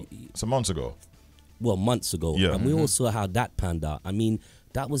months ago? Some months ago. Well, months ago. Yeah. And we all saw how that panned out. I mean,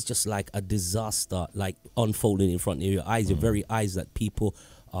 that was just like a disaster, like unfolding in front of your eyes, your very eyes, that people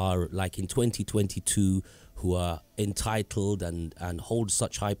are like in 2022 who are entitled and hold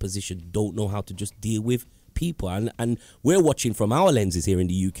such high position, don't know how to just deal with people. And we're watching from our lenses here in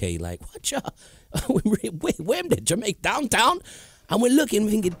the UK, like, what ya? We're in Jamaica, downtown? And we're looking,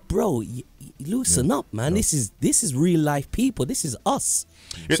 thinking, bro, loosen up, man. This is real life people. This is us.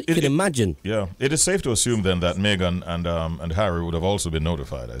 So you can imagine. Yeah, it is safe to assume then that Meghan and Harry would have also been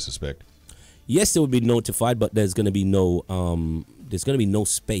notified, I suspect. Yes, they would be notified, but there's going to be no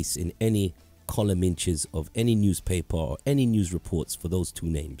space in any column inches of any newspaper or any news reports for those two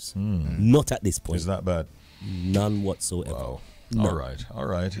names. Not at this point. Is that bad? None whatsoever. Wow. No. All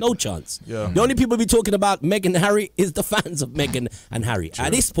right. No chance. Yeah. The only people be talking about Meghan and Harry is the fans of Meghan and Harry. True.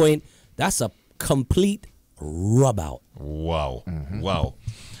 At this point, that's a complete rub out. Wow. Wow.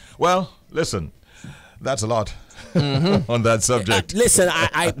 Well, listen, that's a lot on that subject. Listen,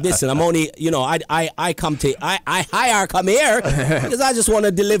 I'm only, I come here because I just want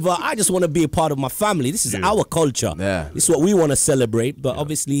to deliver. I just want to be a part of my family. This is our culture. Yeah. This is what we want to celebrate. But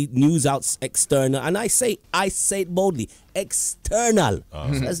obviously, news out external, and I say it boldly, external.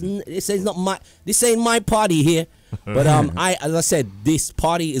 This ain't my party here. But as I said, this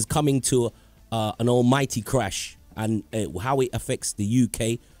party is coming to an almighty crash, and how it affects the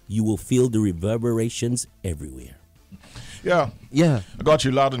UK, you will feel the reverberations everywhere. Yeah. I got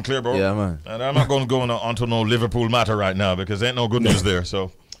you loud and clear, bro. Yeah, man. And I'm not going to go onto no Liverpool matter right now because there ain't no good news there.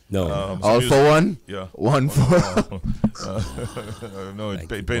 So no. All for one? Yeah. One for no,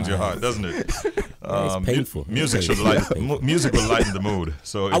 it pains your heart, doesn't it? It's painful. Music will lighten the mood.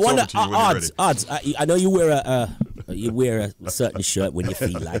 So it's I wonder, over to you when you're ready. odds. I know you wear a certain shirt when you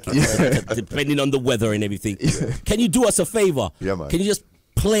feel like it, depending on the weather and everything. Can you do us a favor? Yeah, man. Can you just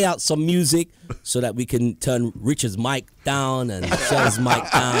play out some music so that we can turn Richard's mic down and Shell's mic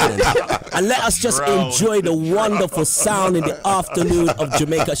down and let us just enjoy the wonderful sound in the afternoon of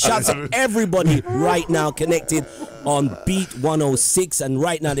Jamaica. Shouts to everybody right now connected on Beat 106, and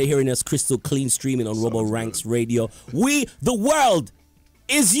right now they're hearing us crystal clean streaming on Robo Ranks Radio. The world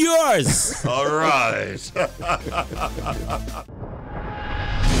is yours. All right.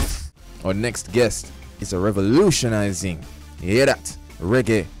 Our next guest is a revolutionizing, you hear that?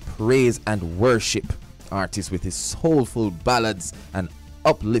 Reggae, praise and worship artist with his soulful ballads and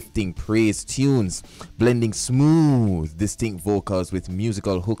uplifting praise tunes, blending smooth, distinct vocals with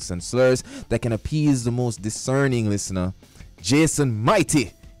musical hooks and slurs that can appease the most discerning listener. Jason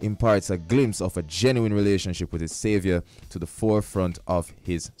Mighty imparts a glimpse of a genuine relationship with his savior to the forefront of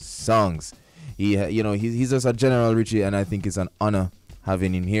his songs. He's just a general, Richie, and I think it's an honor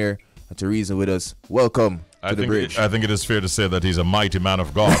having him here to reason with us. Welcome. I think it is fair to say that he's a mighty man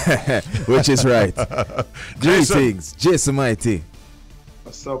of God. Which is right. Greetings, Jason Mighty.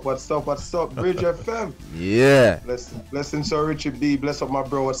 What's up, Bridge FM? Yeah. Blessings, Sir Richie B. Bless up, my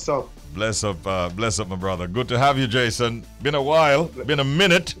bro. What's up? Bless up, my brother. Good to have you, Jason. Been a while. Been a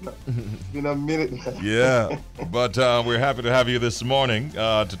minute. Yeah. But we're happy to have you this morning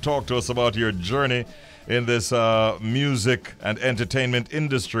to talk to us about your journey in this music and entertainment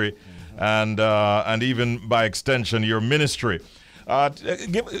industry. And even by extension, your ministry.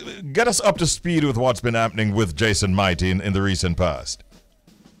 Get us up to speed with what's been happening with Jason Mighty in the recent past.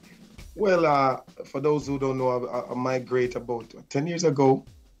 Well, for those who don't know, I migrated about 10 years ago.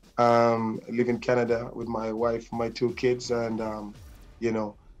 I live in Canada with my wife, my two kids, and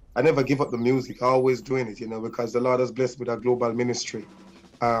I never give up the music. I always doing it, because the Lord has blessed me with a global ministry.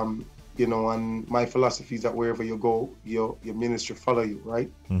 And my philosophy is that wherever you go, your ministry follow you,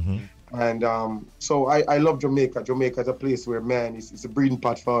 right? Mm-hmm. And so I love Jamaica. Jamaica is a place where, man, it's a breeding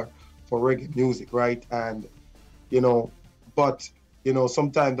pot for reggae music, right? And, but,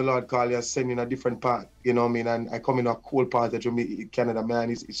 sometimes the Lord call you, send you in a different part, you know what I mean? And I come in a cold part of Jamaica, Canada,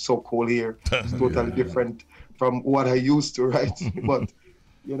 man, it's so cold here. It's totally different from what I used to, right? But,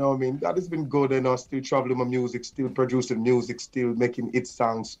 you know what I mean? God has been good, still traveling my music, still producing music, still making it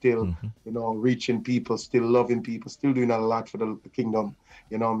songs, still, reaching people, still loving people, still doing a lot for the kingdom.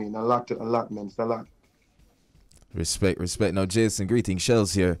 You know what I mean? A lot, man. It's a lot. Respect. Now, Jason, greetings.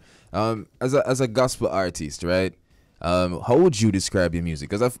 Shells here. As a gospel artist, right? How would you describe your music?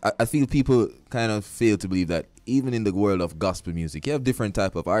 Because I feel people kind of fail to believe that even in the world of gospel music, you have different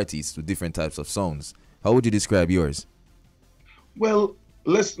type of artists with different types of sounds. How would you describe yours? Well,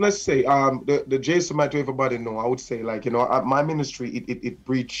 let's say the Jason Mighty, everybody know. I would say my ministry it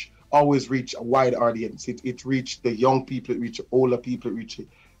always reach a wide audience. It reach the young people, it reach older people, it reach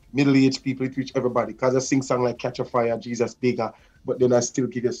middle-aged people, it reach everybody. Because I sing song like Catch a Fire, Jesus Bigger, but then I still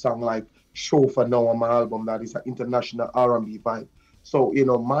give a song like Show for Now on my album that is an international R&B vibe. So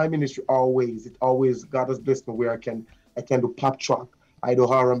my ministry always God has blessed me where I can do pop track, I do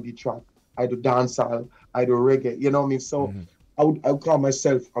R&B track, I do dancehall, I do reggae. You know what I mean? So I would call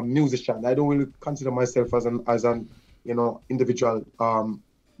myself a musician. I don't really consider myself as an individual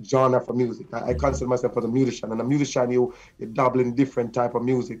genre for music. I consider myself as a musician, and a musician, you dabble in different type of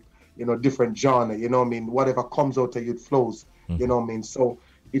music, you know, different genre, you know what I mean? Whatever comes out of you, it flows, you know what I mean? So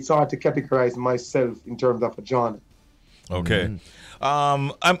it's hard to categorize myself in terms of a genre. Okay.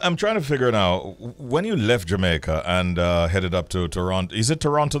 I'm trying to figure it out. When you left Jamaica and headed up to Toronto, is it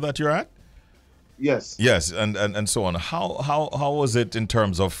Toronto that you're at? Yes. Yes, and so on. How was it in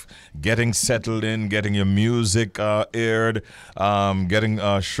terms of getting settled in, getting your music aired,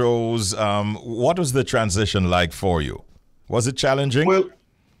 getting shows? What was the transition like for you? Was it challenging? Well,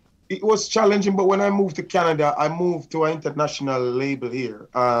 it was challenging, but when I moved to Canada, I moved to an international label here,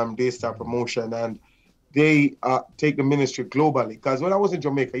 Daystar Promotion, and they take the ministry globally. Because when I was in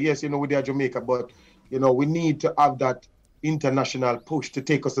Jamaica, yes, you know, we're Jamaica, but, you know, we need to have that international push to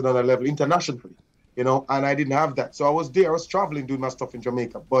take us to another level internationally, you know, and I didn't have that. So I was there, I was traveling, doing my stuff in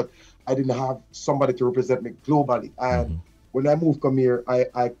Jamaica, but I didn't have somebody to represent me globally. And when I moved from here,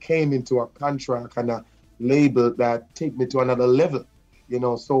 I came into a contract and a label that take me to another level, you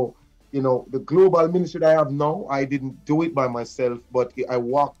know. So, you know, the global ministry that I have now, I didn't do it by myself, but I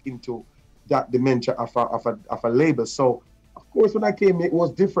walked into that dimension of a label. So, of course, when I came, it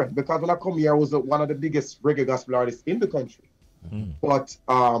was different, because when I come here, I was one of the biggest reggae gospel artists in the country. But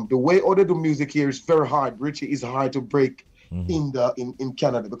the way they do music here is very hard. Richie, is hard to break in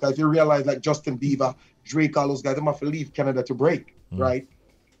Canada, because you realize, like Justin Bieber, Drake, all those guys, they have to leave Canada to break, right?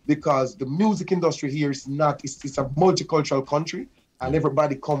 Because the music industry here is not, it's a multicultural country, and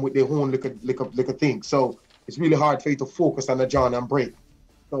everybody come with their own little thing. So it's really hard for you to focus on a genre and break.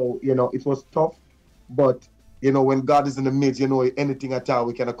 So, you know, it was tough, but, you know, when God is in the midst, you know, anything at all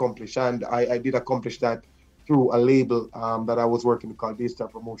we can accomplish. And I did accomplish that through a label that I was working with called Daystar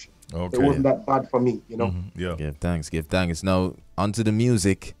Promotion. Okay. So it wasn't that bad for me, you know. Yeah. Give thanks. Now, onto the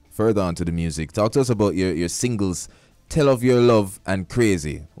music, further onto the music. Talk to us about your singles, Tell of Your Love and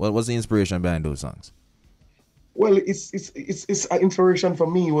Crazy. What was the inspiration behind those songs? Well, it's an inspiration for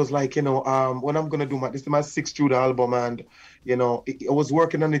me. It was like, you know, when I'm gonna do this is my 6th studio album, and you know, I was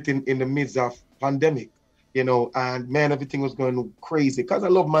working on it in the midst of pandemic, you know, and man, everything was going crazy, because I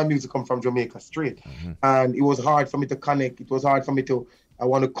love my music come from Jamaica straight, and it was hard for me to connect. It was hard for me I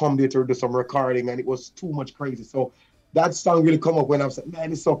want to come there to do some recording, and it was too much crazy. So that song really come up when I was like,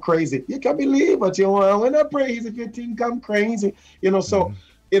 man, it's so crazy. You can't believe it, you know, when I praise, if you think I'm crazy, you know. So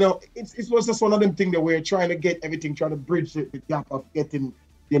you know, it was just one of them things that we're trying to get everything, trying to bridge the gap of getting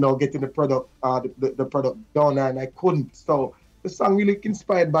the product, the product done, and I couldn't. So the song really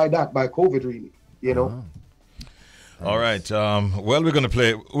inspired by that, by COVID, really, you know. All right. Well, we're going to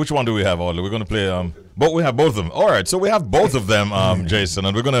play. Which one do we have, Audley? We're going to play. But we have both of them. All right. So we have both of them, Jason,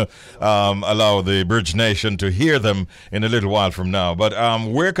 and we're going to allow the Bridge Nation to hear them in a little while from now. But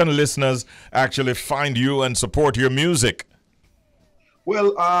where can listeners actually find you and support your music?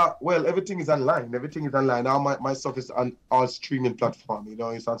 Well, everything is online. Everything is online. Now my stuff is on all streaming platforms. You know,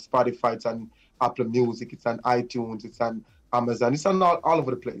 it's on Spotify, it's on Apple Music, it's on iTunes, it's on Amazon, it's on all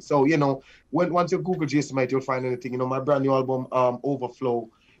over the place. So, you know, once you Google Jason Might, you'll find anything. You know, my brand new album, Overflow,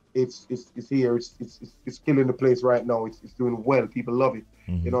 it's here. It's killing the place right now. It's doing well. People love it.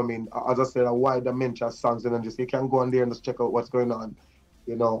 You know what I mean? As I said, a wide dimension of songs, and then just you can go on there and just check out what's going on,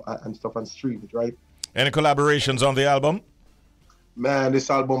 you know, and stuff, and stream it, right? Any collaborations on the album? Man, this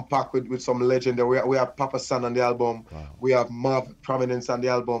album packed with some legend. We have Papa San on the album. Wow. We have Marv Prominence on the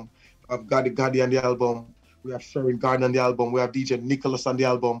album. We have Gaddy on the album. We have Sharon Garden on the album. We have DJ Nicholas on the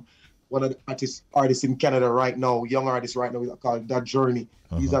album. One of the artists in Canada right now, young artist right now, called That Journey.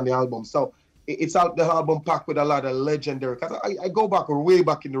 He's on the album. So it's out the album packed with a lot of legendary. Cause I go back way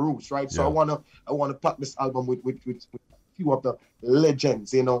back in the roots, right? So I wanna pack this album with a few of the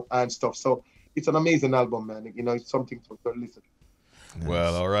legends, you know, and stuff. So it's an amazing album, man. You know, it's something to listen. Nice.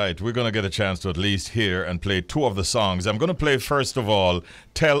 Well, all right. We're going to get a chance to at least hear and play 2 of the songs. I'm going to play, first of all,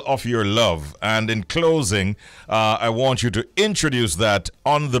 Tell of Your Love. And in closing, I want you to introduce that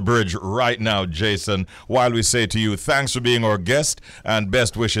on the bridge right now, Jason, while we say to you, thanks for being our guest and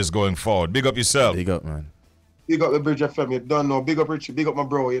best wishes going forward. Big up yourself. Big up, man. Big up the Bridge FM. You don't know. Big up Richie. Big up my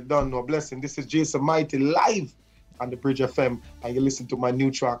bro. You don't know. Blessing. This is Jason Mighty live on the Bridge FM. And you listen to my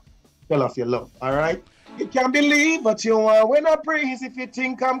new track, Tell of Your Love. All right? You can't believe what you are when I praise, if you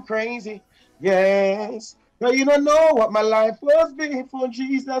think I'm crazy. Yes. Now you don't know what my life was before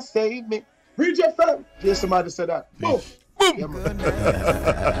Jesus saved me. Read your phone. Hear somebody say that. Boom. Boom.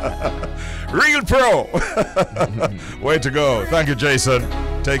 Yeah, Real pro. Way to go. Thank you, Jason.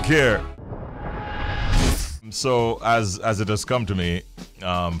 Take care. So as it has come to me,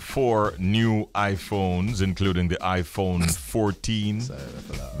 4 new iPhones, including the iPhone 14,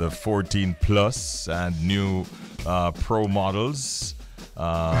 the 14 Plus, and new Pro models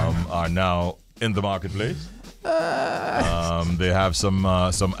are now in the marketplace. They have some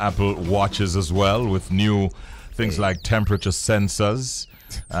Apple Watches as well with new things like temperature sensors.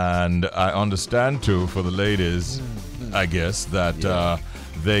 And I understand too for the ladies, I guess, that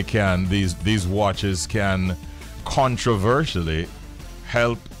they can these watches can controversially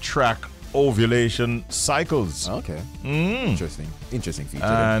help track ovulation cycles. Okay. Interesting feature.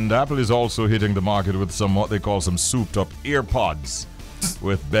 And Apple is also hitting the market with some what they call some souped up earpods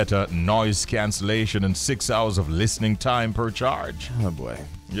with better noise cancellation and 6 hours of listening time per charge. Oh boy.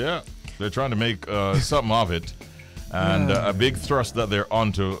 Yeah, they're trying to make something of it. And a big thrust that they're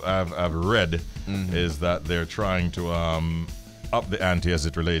onto, I've read, is that they're trying to up the ante as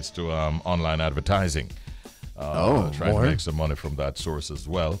it relates to online advertising. Trying to make some money from that source as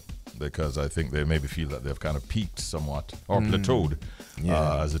well, because I think they maybe feel that they've kind of peaked somewhat or plateaued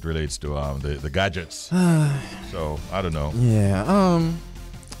as it relates to the gadgets. So I don't know. Yeah.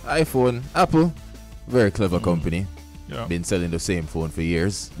 iPhone, Apple, very clever company. Yeah. Been selling the same phone for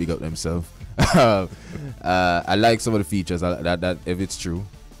years. Big up themselves. I like some of the features that if it's true,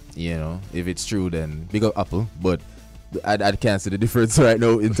 if it's true, then big up Apple. But I can't see the difference right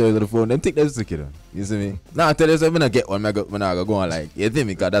now in terms of the phone. Then take that stick it. You see me? Now I tell you, I'm gonna get one. I'm gonna go on like, you think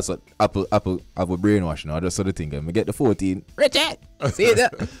me? Cause that's what Apple brainwash now. That's sort of thing. I get the 14. Richard, see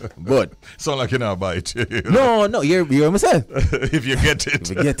that? But sound like you're not buy it. No, you're myself. If you get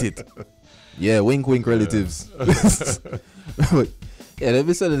it. Yeah, wink, relatives. But yeah, they'll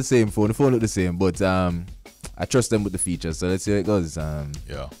be selling the same phone. The phone look the same, but I trust them with the features. So let's see how it goes.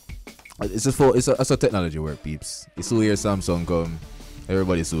 It's a technology work, peeps. It's the way Samsung come,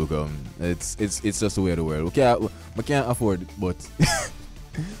 everybody so come. It's just the way of the world. We can't afford it, but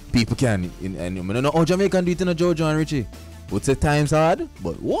people can. And I don't know how Jamaican do it in a Georgia and Richie. Would say times hard,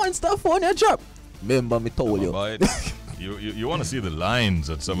 but one stuff on your drop. Remember me told you. You want to see the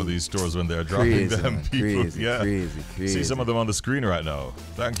lines at some of these stores when they're dropping them, people. Crazy. See some of them on the screen right now.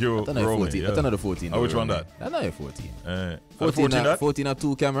 Thank you, Romy. That's another 14. Oh, which one that? That's another 14. 14 have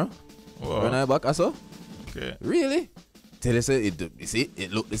 2 camera. Whoa. When I back, I saw. Okay. Really? Tell us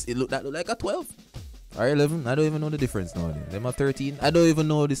it look like a 12 or 11. I don't even know the difference nowadays. Them are 13. I don't even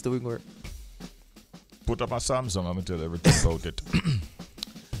know how this thing work. Put up a Samsung. I'm gonna tell you everything about it.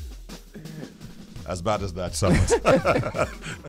 As bad as that sounds.